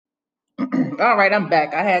All right, I'm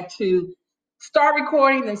back. I had to start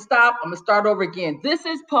recording and stop. I'm gonna start over again. This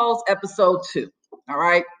is Pulse episode 2. All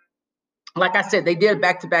right. Like I said, they did a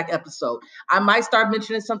back-to-back episode. I might start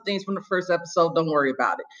mentioning some things from the first episode. Don't worry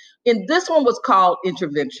about it. And this one was called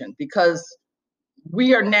Intervention because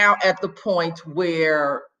we are now at the point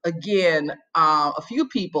where, again, a few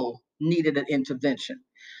people needed an intervention.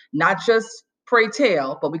 Not just Pray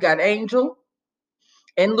Tell, but we got Angel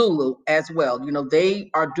and Lulu as well. You know, they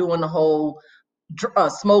are doing the whole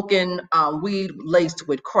smoking weed laced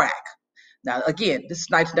with crack. Now, again, this is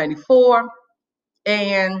 1994,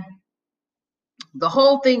 and the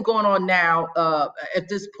whole thing going on now at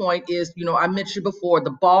this point is, you know, I mentioned before,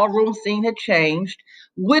 the ballroom scene had changed,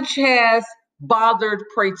 which has bothered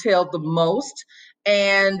Pray Tell the most.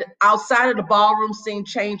 And outside of the ballroom scene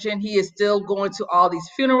changing, he is still going to all these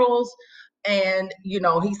funerals. And, you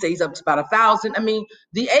know, he says he's up to about 1,000. I mean,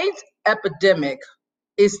 the AIDS epidemic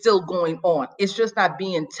is still going on. It's just not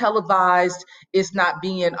being televised. It's not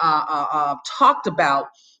being talked about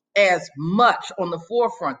as much on the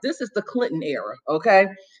forefront. This is the Clinton era, okay?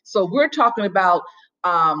 So we're talking about,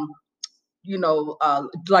 like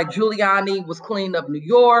Giuliani was cleaning up New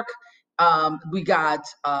York. We got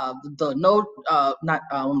the no, not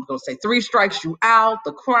I'm going to say 3 strikes you out,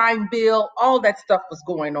 the crime bill, all that stuff was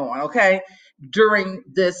going on, okay, during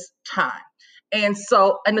this time. And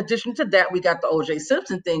so, in addition to that, we got the O.J.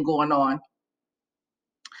 Simpson thing going on.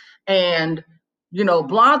 And, you know,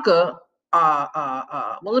 Blanca,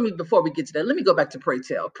 before we get to that, let me go back to Pray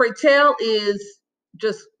Tell. Pray Tell is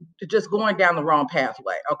just going down the wrong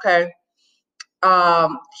pathway, okay?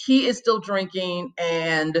 He is still drinking,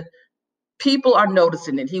 and people are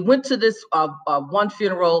noticing it. He went to this one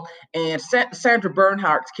funeral, and Sandra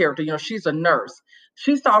Bernhardt's character, you know, she's a nurse.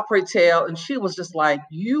 She saw Pray Tell, and she was just like,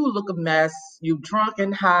 "You look a mess. You drunk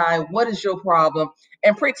and high. What is your problem?"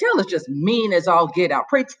 And Pray Tell is just mean as all get out.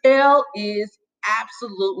 Pray Tell is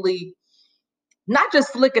absolutely not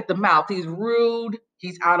just slick at the mouth. He's rude.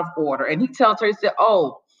 He's out of order. And he tells her, he said,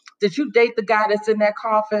 "Oh, did you date the guy that's in that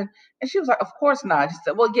coffin?" And she was like, "Of course not." She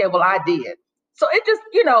said, "Well, yeah, well, I did." So it just,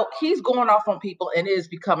 you know, he's going off on people and it is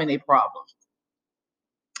becoming a problem.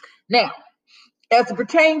 Now, as it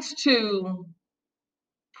pertains to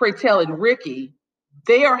Pray Tell and Ricky,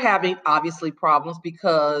 they are having obviously problems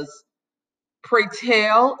because Pray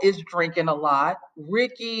Tell is drinking a lot.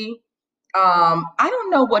 Ricky, I don't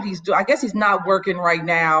know what he's doing. I guess he's not working right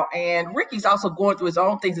now. And Ricky's also going through his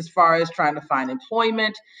own things as far as trying to find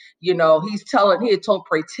employment. You know, he had told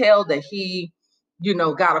Pray Tell that he, you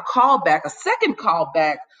know, got a second call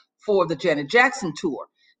back for the Janet Jackson tour.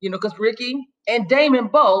 You know, because Ricky and Damon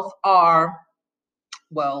both are,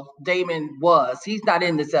 well, Damon he's not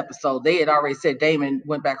in this episode. They had already said Damon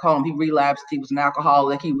went back home. He relapsed. He was an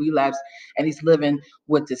alcoholic. He relapsed, and he's living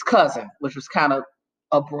with his cousin, which was kind of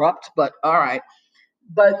abrupt, but all right.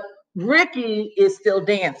 But Ricky is still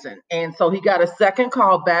dancing. And so he got a second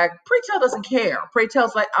call back. Pray Tell doesn't care. Pray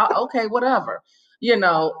Tell's like, okay, whatever. You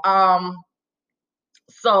know,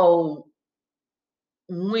 so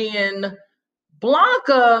when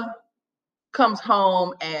Blanca comes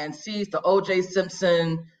home and sees the O.J.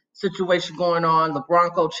 Simpson situation going on, the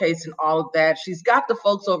Bronco chase and all of that, she's got the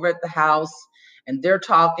folks over at the house and they're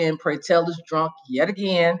talking. Pray Tell is drunk yet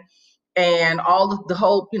again. And all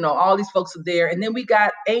these folks are there. And then we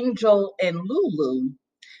got Angel and Lulu.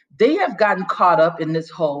 They have gotten caught up in this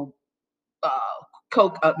whole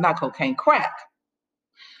crack.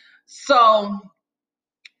 So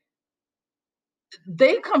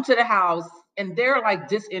they come to the house and they're like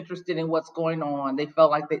disinterested in what's going on. They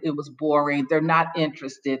felt like it was boring. They're not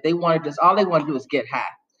interested. All they want to do is get high.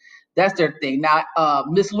 That's their thing. Now,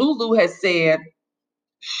 Miss Lulu has said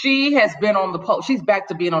she has been on the pole. She's back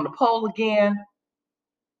to being on the pole again.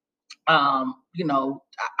 You know,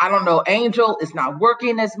 I don't know. Angel is not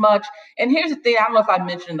working as much. And here's the thing. I don't know if I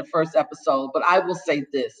mentioned in the first episode, but I will say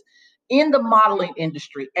this. In the modeling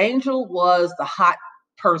industry, Angel was the hot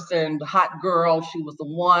person, the hot girl. She was the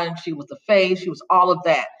one. She was the face. She was all of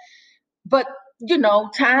that. But, you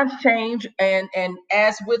know, times change. And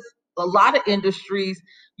as with a lot of industries,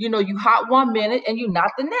 you know, you hot one minute and you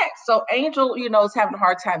not the next. So Angel, you know, is having a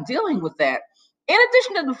hard time dealing with that. In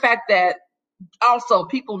addition to the fact that also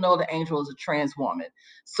people know that Angel is a trans woman.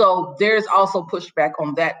 So there's also pushback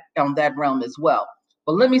on that realm as well.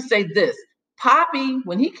 But let me say this. Poppy,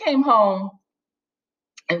 when he came home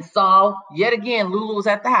and saw yet again Lulu was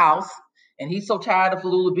at the house, and he's so tired of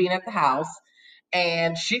Lulu being at the house,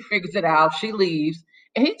 and she figures it out, she leaves,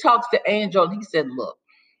 and he talks to Angel and he said, "Look,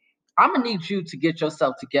 I'm gonna need you to get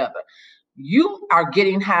yourself together. you are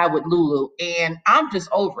getting high with Lulu, and I'm just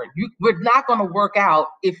over it. We're not going to work out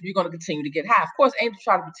if you're going to continue to get high. Of course, Angel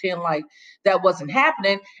tried to pretend like that wasn't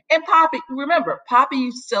happening. And Poppy, remember, Poppy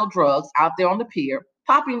used to sell drugs out there on the pier.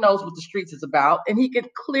 Poppy knows what the streets is about, and he can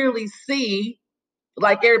clearly see,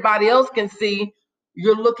 like everybody else can see,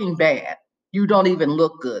 you're looking bad. You don't even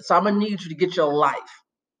look good. So I'm going to need you to get your life.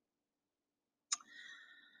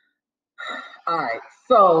 All right.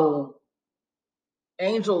 So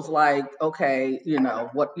Angel's like, okay,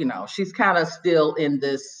 what, she's kind of still in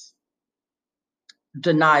this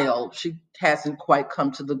denial. She hasn't quite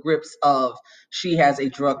come to the grips of she has a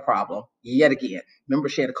drug problem yet again. Remember,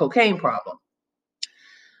 she had a cocaine problem.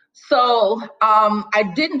 So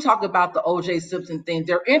I didn't talk about the O.J. Simpson thing.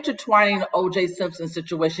 They're intertwining the O.J. Simpson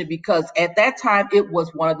situation because at that time it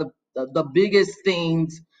was one of the biggest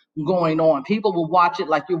things going on. People will watch it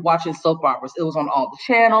like you're watching soap operas. It was on all the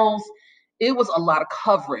channels. It was a lot of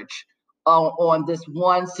coverage on this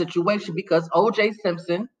one situation because O.J.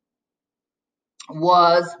 Simpson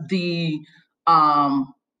was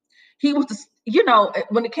he was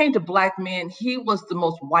when it came to black men, he was the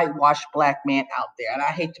most whitewashed black man out there. And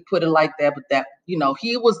I hate to put it like that, but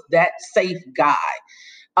he was that safe guy.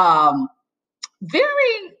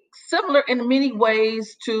 Very similar in many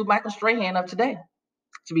ways to Michael Strahan of today,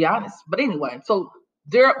 to be honest. But anyway, so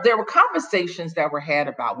there were conversations that were had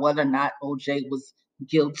about whether or not OJ was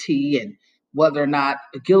guilty and whether or not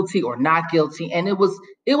guilty or not guilty. And it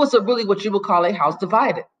was a really what you would call a house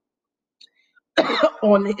divided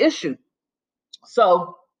on the issue.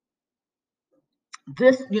 So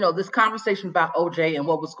this conversation about OJ and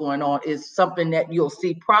what was going on is something that you'll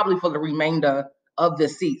see probably for the remainder of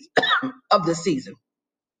this season,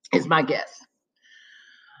 is my guess.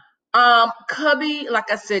 Cubby, like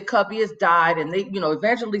I said, Cubby has died, and they,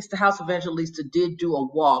 the House Evangelista did do a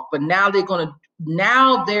walk, but now they're going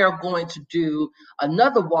to do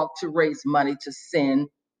another walk to raise money to send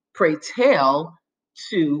Pray Tell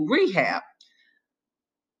to rehab.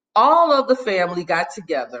 All of the family got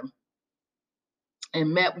together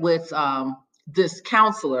and met with this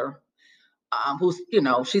counselor, who's,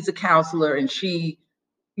 she's a counselor, and she,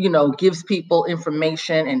 gives people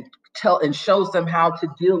information and shows them how to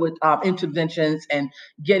deal with interventions and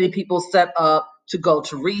getting people set up to go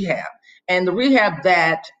to rehab. And the rehab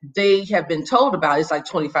that they have been told about is like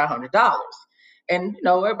 $2,500. And,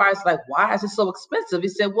 everybody's like, why is it so expensive? He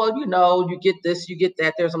said, well, you get this, you get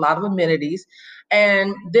that. There's a lot of amenities.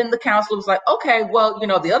 And then the counselor was like, okay, well,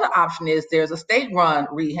 the other option is there's a state-run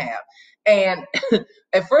rehab. And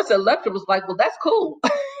at first, Electra was like, well, that's cool.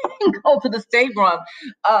 Go to the state-run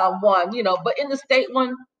one, but in the state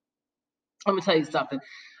one, let me tell you something.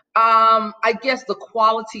 I guess the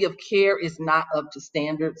quality of care is not up to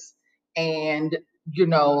standards. And,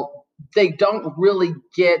 they don't really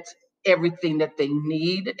get everything that they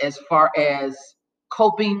need as far as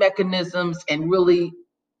coping mechanisms and really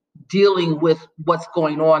dealing with what's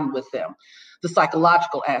going on with them, the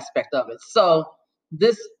psychological aspect of it. So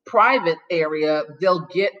this private area, they'll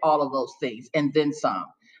get all of those things and then some.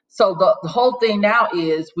 So the whole thing now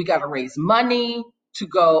is we got to raise money to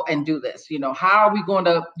go and do this. How are we going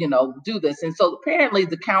to, do this? And so apparently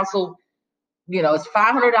the council, it's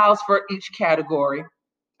 $500 for each category.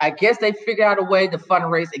 I guess they figured out a way to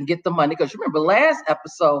fundraise and get the money. Because remember, last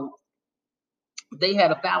episode, they had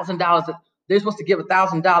 $1,000. They're supposed to give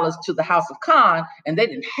 $1,000 to the House of Khan, and they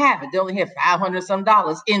didn't have it. They only had $500 some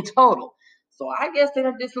in total. So I guess they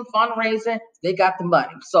did some fundraising. They got the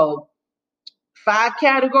money. So 5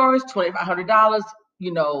 categories, $2,500.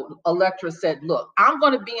 Electra said, look, I'm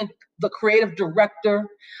going to be the creative director.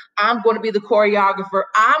 I'm going to be the choreographer.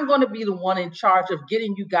 I'm going to be the one in charge of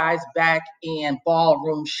getting you guys back in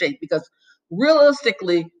ballroom shape, because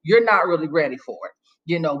realistically, you're not really ready for it.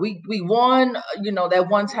 We won, that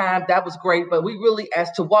one time, that was great, but we really, as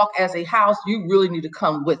to walk as a house, you really need to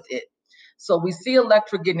come with it. So we see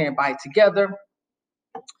Electra getting everybody together.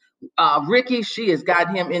 Ricky, she has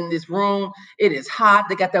got him in this room. It is hot.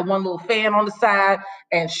 They got that one little fan on the side,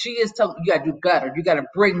 and she is telling you got to do better. You got to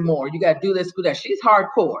bring more. You got to do this, do that. She's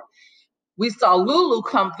hardcore. We saw Lulu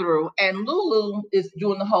come through, and Lulu is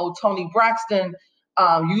doing the whole Toni Braxton,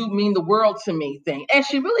 you mean the world to me thing. And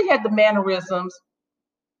she really had the mannerisms.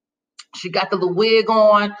 She got the little wig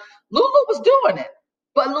on. Lulu was doing it.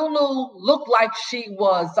 But Lulu looked like she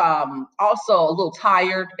was also a little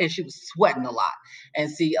tired, and she was sweating a lot.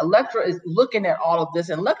 And see, Electra is looking at all of this,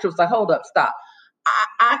 and Electra was like, hold up, stop.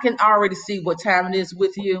 I can already see what time it is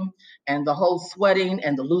with you, and the whole sweating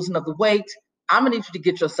and the losing of the weight. I'm going to need you to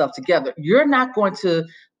get yourself together. You're not going to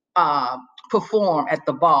perform at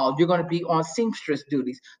the ball. You're going to be on seamstress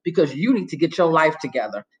duties because you need to get your life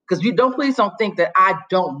together. Because please don't think that I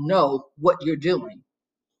don't know what you're doing.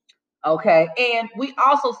 Okay. And we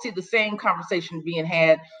also see the same conversation being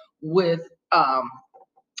had with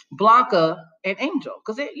Blanca and Angel.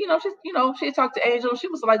 Because she talked to Angel. She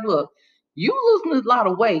was like, look, you losing a lot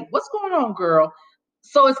of weight. What's going on, girl?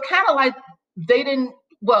 So it's kind of like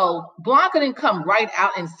Blanca didn't come right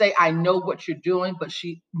out and say, I know what you're doing, but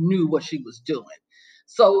she knew what she was doing.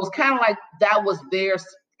 So it was kind of like that was their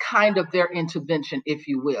intervention, if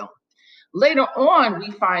you will. Later on, we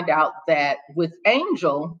find out that with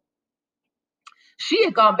Angel, she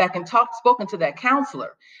had gone back and spoken to that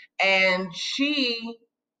counselor, and she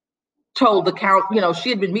told she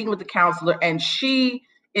had been meeting with the counselor, and she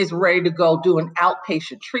is ready to go do an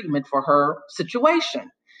outpatient treatment for her situation.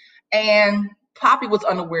 And Poppy was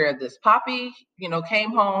unaware of this. Poppy,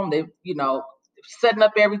 came home. They, setting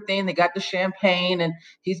up everything. They got the champagne, and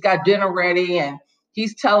he's got dinner ready, and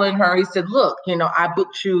he's telling her, he said, look, I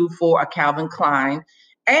booked you for a Calvin Klein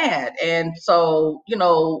ad. And so,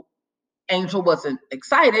 Angel wasn't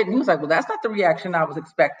excited, and he was like, well, that's not the reaction I was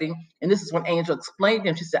expecting. And this is when Angel explained to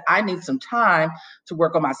him. She said, I need some time to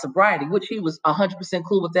work on my sobriety, which he was 100%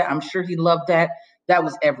 cool with that. I'm sure he loved that. That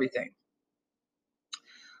was everything.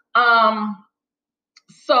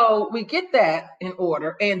 So we get that in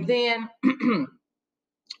order, and then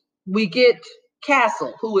we get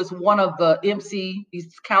Castle, who is one of the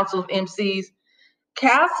he's council of MCs.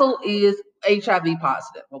 Castle is HIV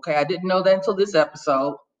positive. Okay, I didn't know that until this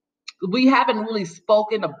episode. We haven't really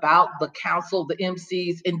spoken about the council, the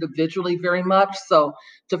MCs individually very much. So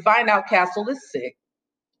to find out Castle is sick,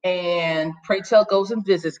 and Pray Tell goes and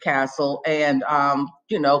visits Castle, and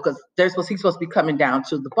because he's supposed to be coming down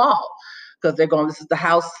to the ball, because this is the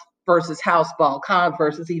house versus house ball, Con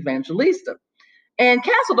versus Evangelista. And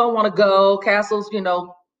Castle don't want to go. Castle's,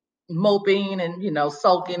 moping and,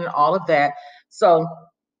 sulking and all of that. So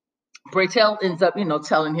Pray Tell ends up,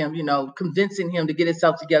 telling him, convincing him to get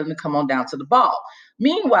himself together and to come on down to the ball.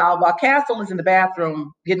 Meanwhile, while Castle is in the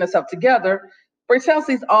bathroom getting himself together, Pray Tell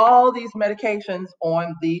sees all these medications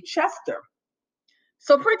on the Chester.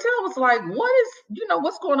 So Pray Tell was like,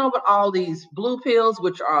 what's going on with all these blue pills,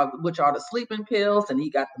 which are the sleeping pills, and he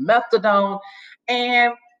got the methadone.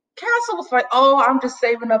 And Castle was like, oh, I'm just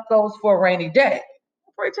saving up those for a rainy day.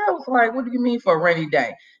 Pray Tell was like, what do you mean for a rainy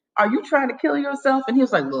day? Are you trying to kill yourself? And he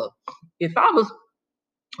was like, look, if I was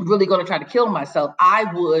really going to try to kill myself, I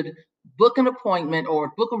would book an appointment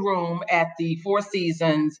or book a room at the Four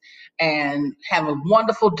Seasons and have a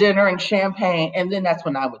wonderful dinner and champagne. And then that's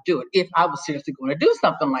when I would do it, if I was seriously going to do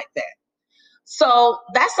something like that. So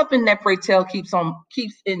that's something that Pray Tell keeps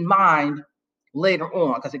in mind later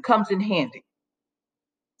on, because it comes in handy.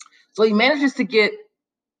 So he manages to get,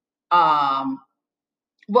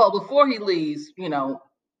 before he leaves,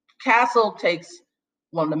 Castle takes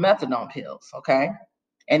one of the methadone pills, okay?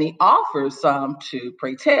 And he offers some to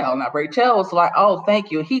Pray Tell. Now, Pray Tell was like, oh,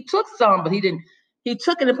 thank you. He took some, but he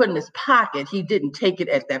took it and put it in his pocket. He didn't take it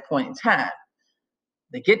at that point in time.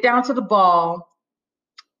 They get down to the ball,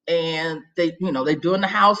 and they're doing the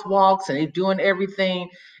house walks, and they're doing everything.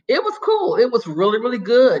 It was cool. It was really, really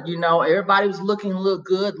good. Everybody was looking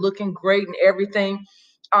good, looking great and everything.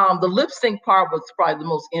 The lip sync part was probably the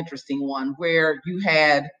most interesting one, where you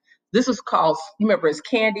had, this is called, you remember, it's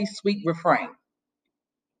Candy Sweet Refrain.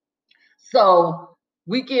 So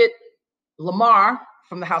we get Lamar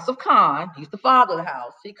from the House of Con. He's the father of the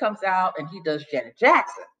house. He comes out and he does Janet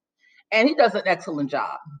Jackson. And he does an excellent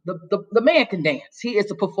job. The man can dance. He is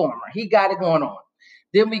a performer. He got it going on.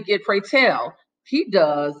 Then we get Pray Tell. He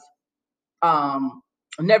does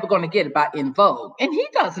Never Gonna Get It by En Vogue. And he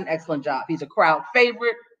does an excellent job. He's a crowd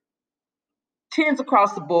favorite. 10s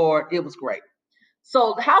across the board. It was great.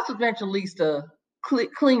 So the House of Evangelista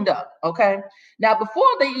cleaned up, okay? Now, before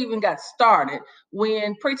they even got started,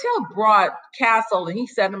 when Pray Tell brought Castle and he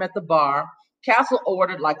sat him at the bar, Castle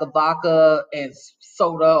ordered like a vodka and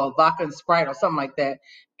soda or vodka and Sprite or something like that.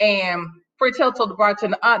 And Pray Tell told the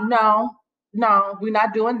bartender, no, we're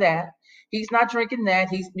not doing that. He's not drinking that.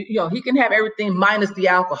 He can have everything minus the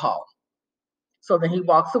alcohol. So then he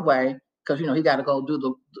walks away, because he got to go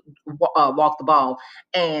do walk the ball.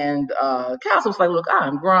 And Castle was like, look,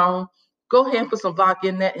 I'm grown. Go ahead and put some vodka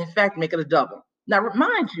in that. In fact, make it a double. Now,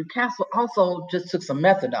 remind you, Castle also just took some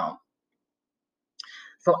methadone.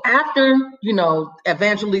 So after,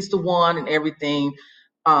 Evangelista won and everything,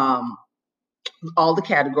 all the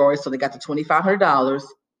categories, so they got the $2,500,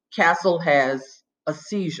 Castle has a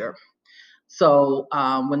seizure. So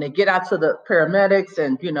when they get out to the paramedics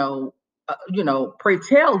and, Pray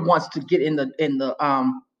Tell wants to get in the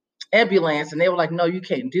ambulance, and they were like, no, you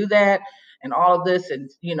can't do that, and all of this, and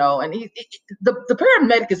and the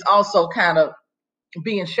paramedic is also kind of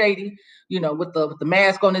being shady, with the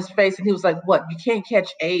mask on his face, and he was like, "What? You can't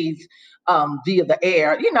catch AIDS via the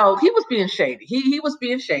air." He was being shady. He was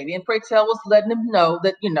being shady, and Pray Tell was letting him know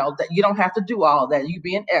that that you don't have to do all that. You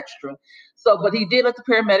being extra. So, but he did let the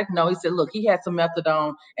paramedic know. He said, "Look, he had some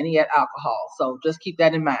methadone and he had alcohol, so just keep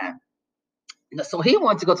that in mind." So he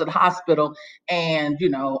wanted to go to the hospital, and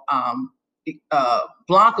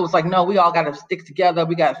Blanca was like, "No, we all got to stick together.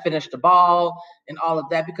 We got to finish the ball and all of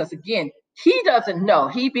that," because again, he doesn't know.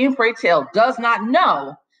 He, being Pray Tell, does not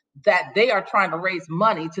know that they are trying to raise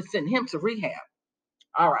money to send him to rehab.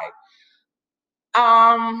 All right.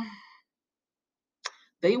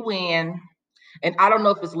 They win, and I don't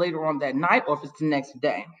know if it's later on that night or if it's the next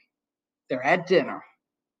day. They're at dinner,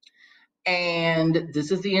 and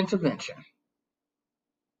this is the intervention.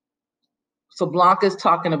 So Blanca's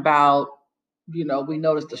talking about, we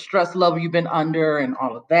noticed the stress level you've been under and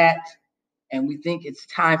all of that. And we think it's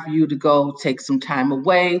time for you to go take some time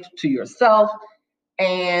away to yourself.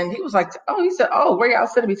 And he was like, he said, where y'all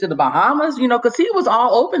sending me, to the Bahamas? Because he was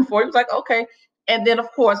all open for it. He was like, okay. And then,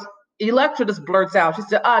 of course, Electra just blurts out. She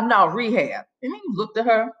said, no, rehab. And he looked at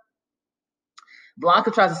her.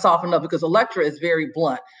 Blanca tries to soften up because Electra is very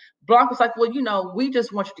blunt. Blanca's like, well, we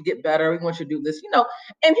just want you to get better. We want you to do this,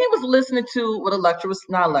 And he was listening to what to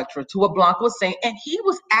what Blanca was saying. And he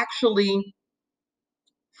was actually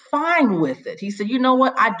fine with it. He said, you know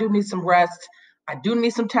what? I do need some rest. I do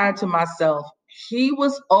need some time to myself. He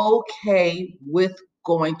was okay with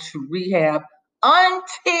going to rehab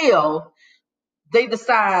until they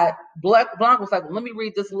decide. Blanca was like, well, let me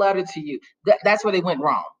read this letter to you. That's where they went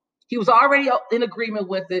wrong. He was already in agreement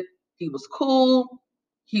with it. He was cool.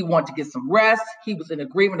 He wanted to get some rest. He was in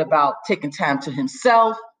agreement about taking time to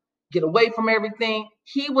himself, get away from everything.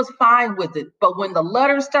 He was fine with it. But when the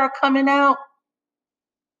letters start coming out,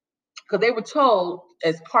 because they were told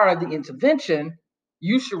as part of the intervention,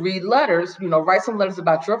 you should read letters, write some letters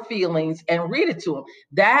about your feelings and read it to him.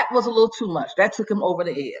 That was a little too much. That took him over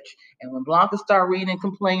the edge. And when Blanca started reading and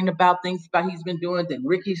complaining about things about he's been doing, then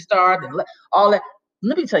Ricky started and all that.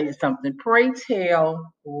 Let me tell you something. Pray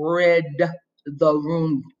Tell read the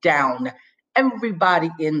room down.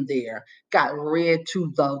 Everybody in there got read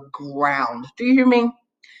to the ground. Do you hear me?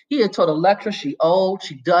 He had told Electra she old,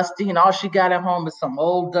 she dusty, and all she got at home is some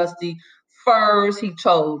old dusty furs. He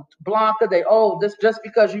told Blanca, this just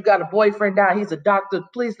because you got a boyfriend now, he's a doctor.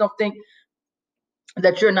 Please don't think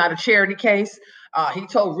that you're not a charity case. He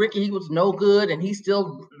told Ricky he was no good, and he's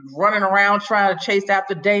still running around trying to chase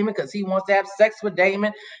after Damon because he wants to have sex with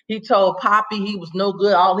Damon. He told Poppy he was no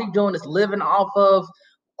good. All he's doing is living off of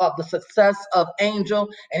the success of Angel.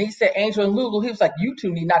 And he said, Angel and Lulu, he was like, you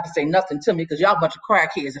two need not to say nothing to me because y'all a bunch of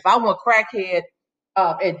crackheads. If I want crackhead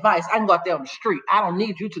advice, I can go out there on the street. I don't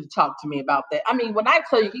need you to talk to me about that. I mean, when I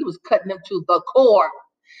tell you he was cutting them to the core,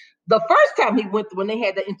 the first time when they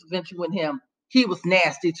had the intervention with him, he was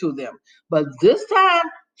nasty to them. But this time,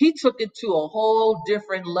 he took it to a whole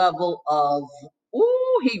different level of,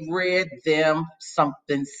 he read them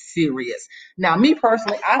something serious. Now, me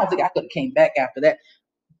personally, I don't think I could have came back after that.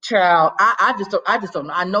 Child, I just don't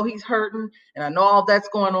know. I know he's hurting, and I know all that's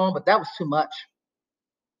going on, but that was too much.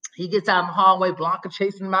 He gets out in the hallway, Blanca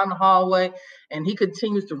chasing him out in the hallway, and he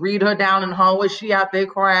continues to read her down in the hallway. She out there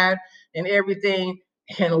crying and everything.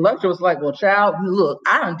 And Electra was like, well, child, look,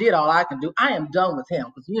 I done did all I can do. I am done with him.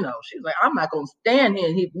 Because, she's like, I'm not going to stand here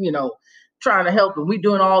and he, trying to help him. We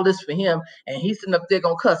doing all this for him. And he's sitting up there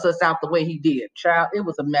going to cuss us out the way he did. Child, it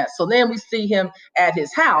was a mess. So then we see him at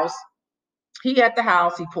his house. He at the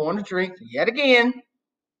house. He pouring a drink yet again.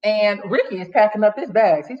 And Ricky is packing up his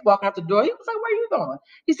bags. He's walking out the door. He was like, where are you going?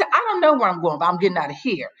 He said, I don't know where I'm going, but I'm getting out of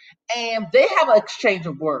here. And they have an exchange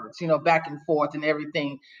of words, back and forth and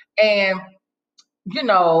everything. And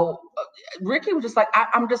Ricky was just like,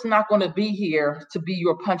 I'm just not going to be here to be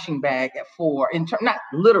your punching bag at 4. Not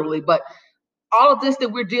literally, but all of this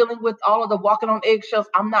that we're dealing with, all of the walking on eggshells,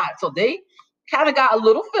 I'm not. So they kind of got a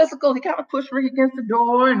little physical. He kind of pushed Ricky against the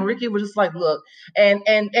door, and Ricky was just like, look. And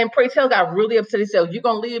Pray Tell got really upset. He said, you're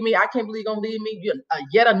going to leave me? I can't believe you're going to leave me. You're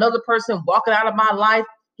yet another person walking out of my life.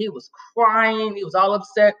 He was crying. He was all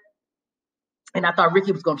upset. And I thought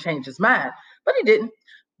Ricky was going to change his mind, but he didn't.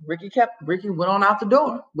 Ricky went on out the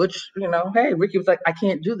door, which, hey, Ricky was like, I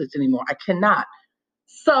can't do this anymore. I cannot.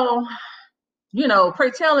 So, Pray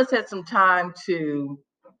Tell has had some time to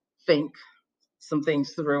think some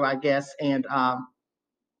things through, I guess. And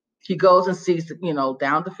he goes and sees, down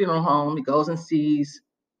at the funeral home, he goes and sees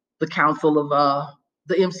the council of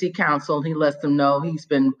the MC council. He lets them know he's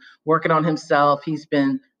been working on himself. He's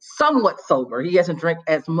been somewhat sober. He hasn't drank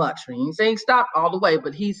as much. He's saying stop all the way,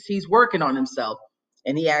 but he's working on himself.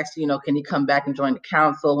 And he asked, can he come back and join the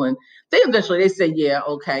council? And they said, yeah,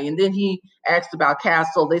 okay. And then he asked about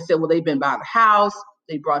Castle. They said, well, they've been by the house.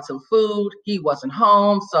 They brought some food. He wasn't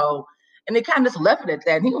home. So, and they kind of just left it at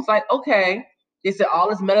that. And he was like, okay. They said all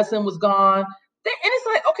his medicine was gone. And it's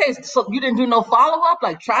like, okay, so you didn't do no follow-up,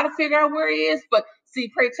 like try to figure out where he is. But see,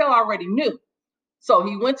 Pray Tell already knew. So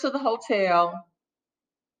he went to the hotel,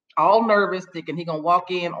 all nervous, thinking he gonna walk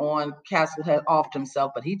in on Castle had offed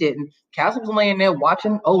himself, but he didn't. Castle was laying there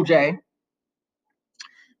watching OJ.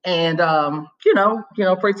 And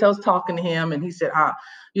Pray Tell's talking to him, and he said,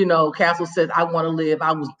 Castle said, I want to live.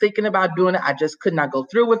 I was thinking about doing it. I just could not go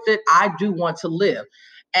through with it. I do want to live.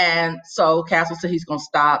 And so Castle said he's going to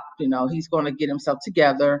stop. He's going to get himself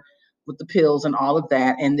together with the pills and all of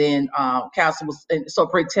that. And then so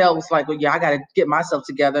Pray Tell was like, well, yeah, I got to get myself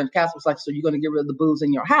together. And Castle was like, so you're going to get rid of the booze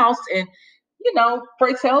in your house? And,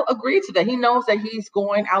 Pray Tell agreed to that. He knows that he's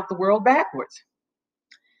going out the world backwards.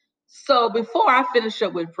 So before I finish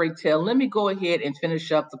up with Pray Tell, let me go ahead and finish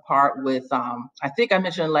up the part with, I think I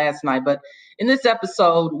mentioned it last night, but in this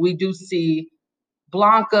episode, we do see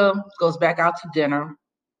Blanca goes back out to dinner.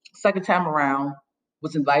 Second time around,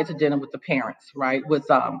 was invited to dinner with the parents, right?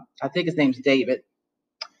 With, I think his name's David,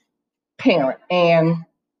 parent. And,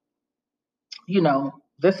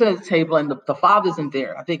 they're sitting at the table and the father isn't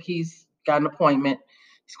there. I think he's got an appointment.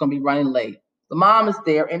 He's going to be running late. The mom is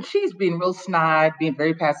there, and she's being real snide, being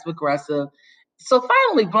very passive-aggressive. So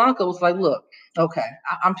finally, Blanca was like, look, okay,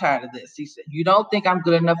 I'm tired of this. He said, you don't think I'm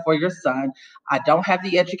good enough for your son. I don't have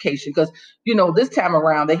the education. Because, this time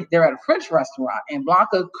around, they're at a French restaurant, and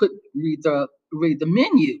Blanca couldn't read the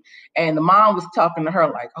menu. And the mom was talking to her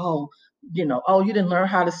like, oh, you didn't learn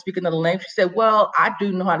how to speak another language. She said, well, I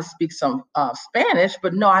do know how to speak some Spanish,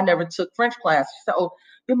 but no, I never took French class. She said, oh,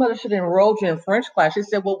 your mother should have enrolled you in French class. She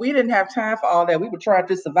said, well, we didn't have time for all that. We were trying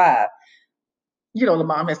to survive. The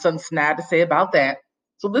mom had something snide to say about that.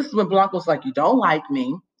 So this is when Blanca was like, you don't like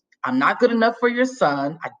me. I'm not good enough for your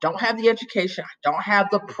son. I don't have the education. I don't have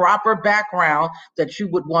the proper background that you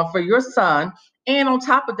would want for your son. And on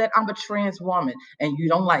top of that, I'm a trans woman, and you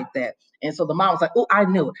don't like that. And so the mom was like, oh, I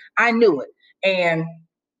knew it. And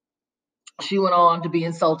she went on to be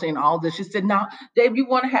insulting and all this. She said, now, Dave, you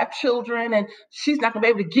want to have children, and she's not going to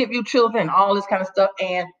be able to give you children and all this kind of stuff.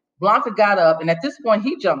 And Blanca got up, and at this point,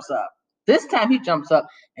 he jumps up. This time he jumps up,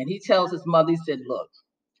 and he tells his mother, he said, look,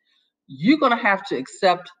 you're going to have to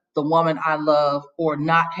accept the woman I love or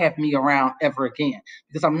not have me around ever again,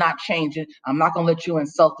 because I'm not changing. I'm not going to let you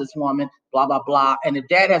insult this woman, blah, blah, blah. And if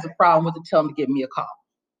dad has a problem with it, tell him to give me a call.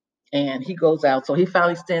 And he goes out. So he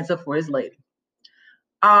finally stands up for his lady.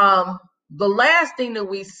 The last thing that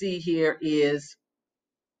we see here is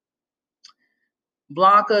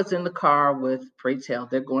Blanca's in the car with Pray Tell.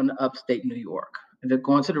 They're going to upstate New York, and they're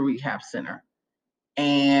going to the rehab center.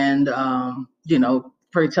 And,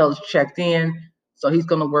 Pray Tell is checked in, so he's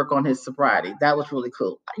going to work on his sobriety. That was really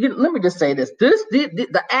cool. Let me just say this.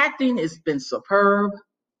 The acting has been superb.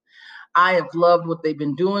 I have loved what they've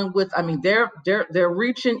been doing with. They're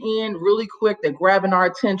reaching in really quick. They're grabbing our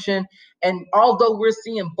attention. And although we're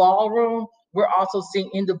seeing ballroom, we're also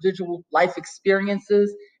seeing individual life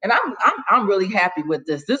experiences. And I'm really happy with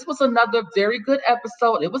this. This was another very good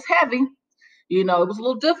episode. It was heavy. It was a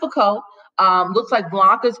little difficult. Looks like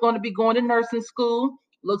Blanca is going to be going to nursing school.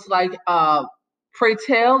 Looks like Pray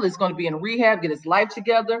Tell is going to be in rehab, get his life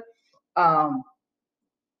together.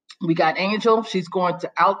 We got Angel. She's going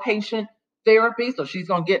to outpatient therapy, so she's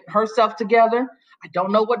going to get herself together. I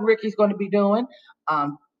don't know what Ricky's going to be doing.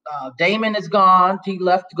 Damon is gone. He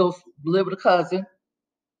left to go live with a cousin.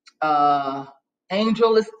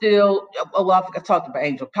 Angel is still, I talked about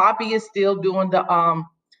Angel. Poppy is still doing the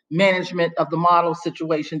management of the model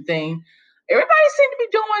situation thing. Everybody seems to be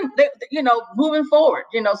doing, moving forward,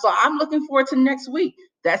 so I'm looking forward to next week.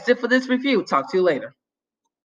 That's it for this review. Talk to you later.